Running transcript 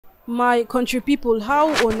My country people, how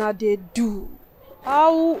una dey do?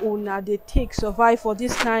 How una dey take survive for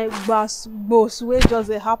this kind gbas wey just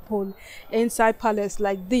dey happen inside palace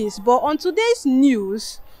like this? But on today's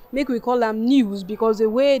news, make we call am news because the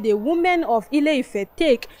way the women of Ile-Ife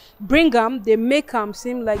take bring am, they make am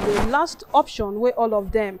seem like the last option wey all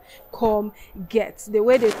of them come get. The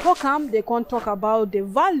way they talk am, they can't talk about the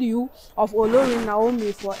value of Olori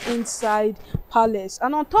Naomi for inside palace,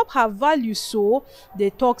 and on top her value, so they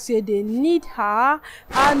talk say they need her,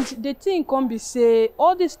 and the thing come be say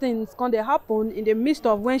all these things can dey happen in the midst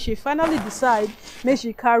of when she finally decide make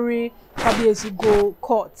she carry Kabiyesi go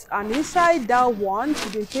court, and inside that one she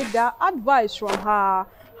dey take that advice from her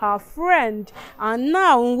friend, and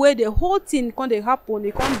now where the whole thing can dey happen,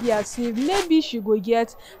 it can be as if maybe she go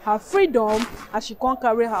get her freedom as she can't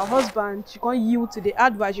carry her husband, she can't yield to the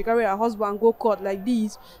advice, she carry her husband go court like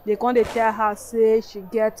this. They can't dey tell her say she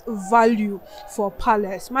get value for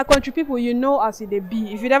palace. My country people, you know as it dey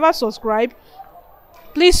be. If you never subscribe,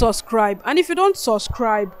 please subscribe, and if you don't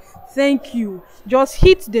subscribe, thank you. Just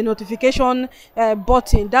hit the notification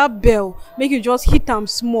button, that bell, make you just hit them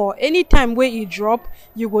small. Anytime where you drop,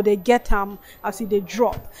 you go dey get them as they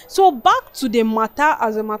drop. So back to the matter,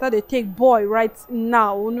 as the matter they take boy right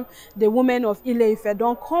now. The women of Ile-Ife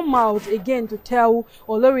don't come out again to tell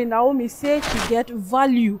Olori Naomi say she get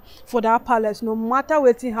value for that palace. No matter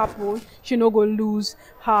wetin happen, she no go lose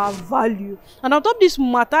her value. And on top this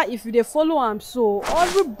matter, if you dey follow am, so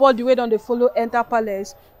everybody wey don dey follow enter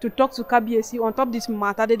palace to talk to Kabiyesi on top this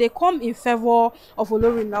matter, they come in favor of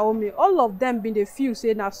Olori Naomi. All of them been dey feel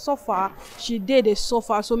say na suffer she dey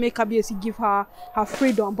suffer, so make Kabiyesi give her her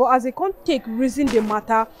freedom. But as they can't take reason the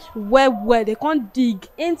matter where they can't dig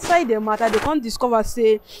inside the matter, they can't discover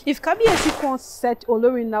say if Kabiyesi can't set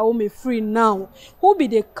Olori Naomi free now, who be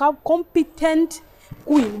the competent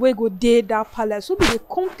queen wey go dey that palace? Who be the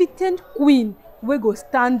competent queen wey go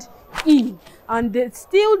stand in? And they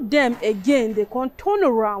still them again, they can't turn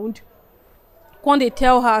around, can't they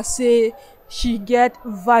tell her say she get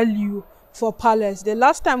value for palace. The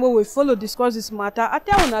last time when we discuss this matter, I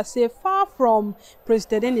tell una say far from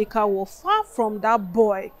President.Oonirisha, far from that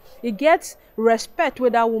boy, he gets respect where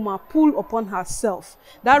that woman pull upon herself.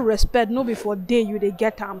 That respect no be for day you they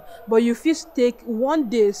get them, but you feel take one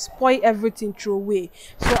day spoil everything through away.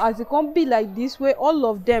 So as it can be like this way, all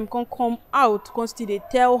of them can come out, constantly they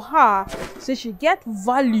tell her say she get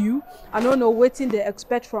value. I don't know waiting they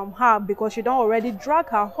expect from her because she don't already drag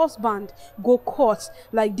her husband go court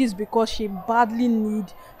like this because she badly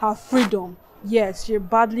need her freedom. Yes, she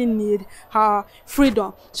badly need her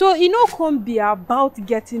freedom. So it no can be about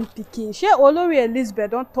getting pikin. She Olori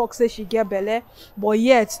Elizabeth don't talk say she get belle, but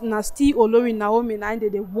yet na still Olori Naomi na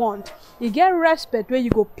they want. You get respect where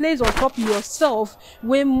you go place on top of yourself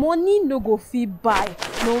where money no go fit buy.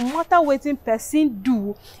 No matter wetin person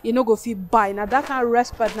do, you no go fit buy. Now that kind of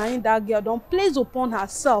respect now in that girl don't place upon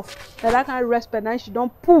herself. Now that kind of respect now she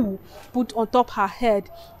don't put on top her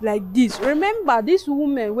head like this. Remember, this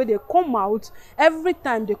woman where they come out every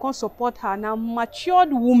time they can't support her now, matured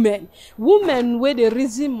women where they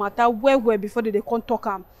reason matter where before they can't talk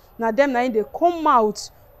am. Now them now they come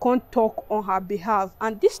out can't talk on her behalf.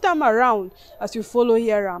 And this time around, as you follow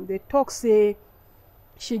here, they talk say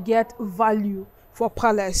she get value for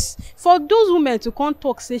palace. For those women to can't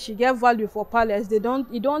talk say she get value for palace, they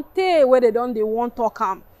don't tell where they want talk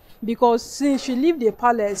am, because since she leave the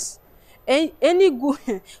palace, any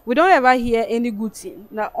good we don't ever hear any good thing.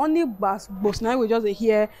 Now only boss now we just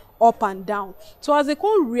hear up and down. So as they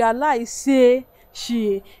can't realize say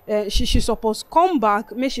she supposed come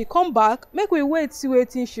back, make she come back, make we wait see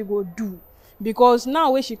what thing she go do, because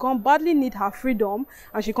now when she can't badly need her freedom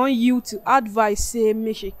and she can't yield to advice say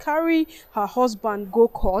make she carry her husband go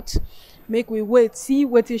court. Make we wait see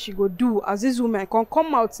what she go do. As this woman can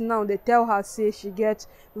come out now, they tell her say she get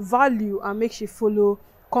value and make she follow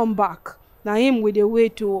come back. Now him with the way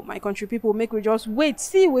to my country people, make we just wait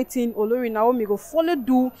see waiting Olori Naomi go follow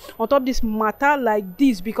do on top this matter like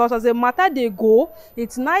this, because as the matter they go,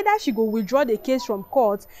 it's neither she go withdraw the case from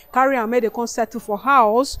court, carry and make the court settle for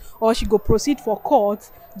house, or she go proceed for court,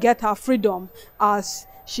 get her freedom as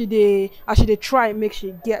she dey try make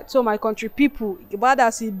she get. So my country people, bad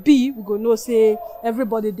as it be, we go know say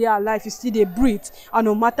everybody there alive is still they breathe, and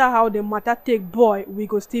no matter how the matter take boy, we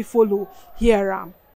go still follow here am.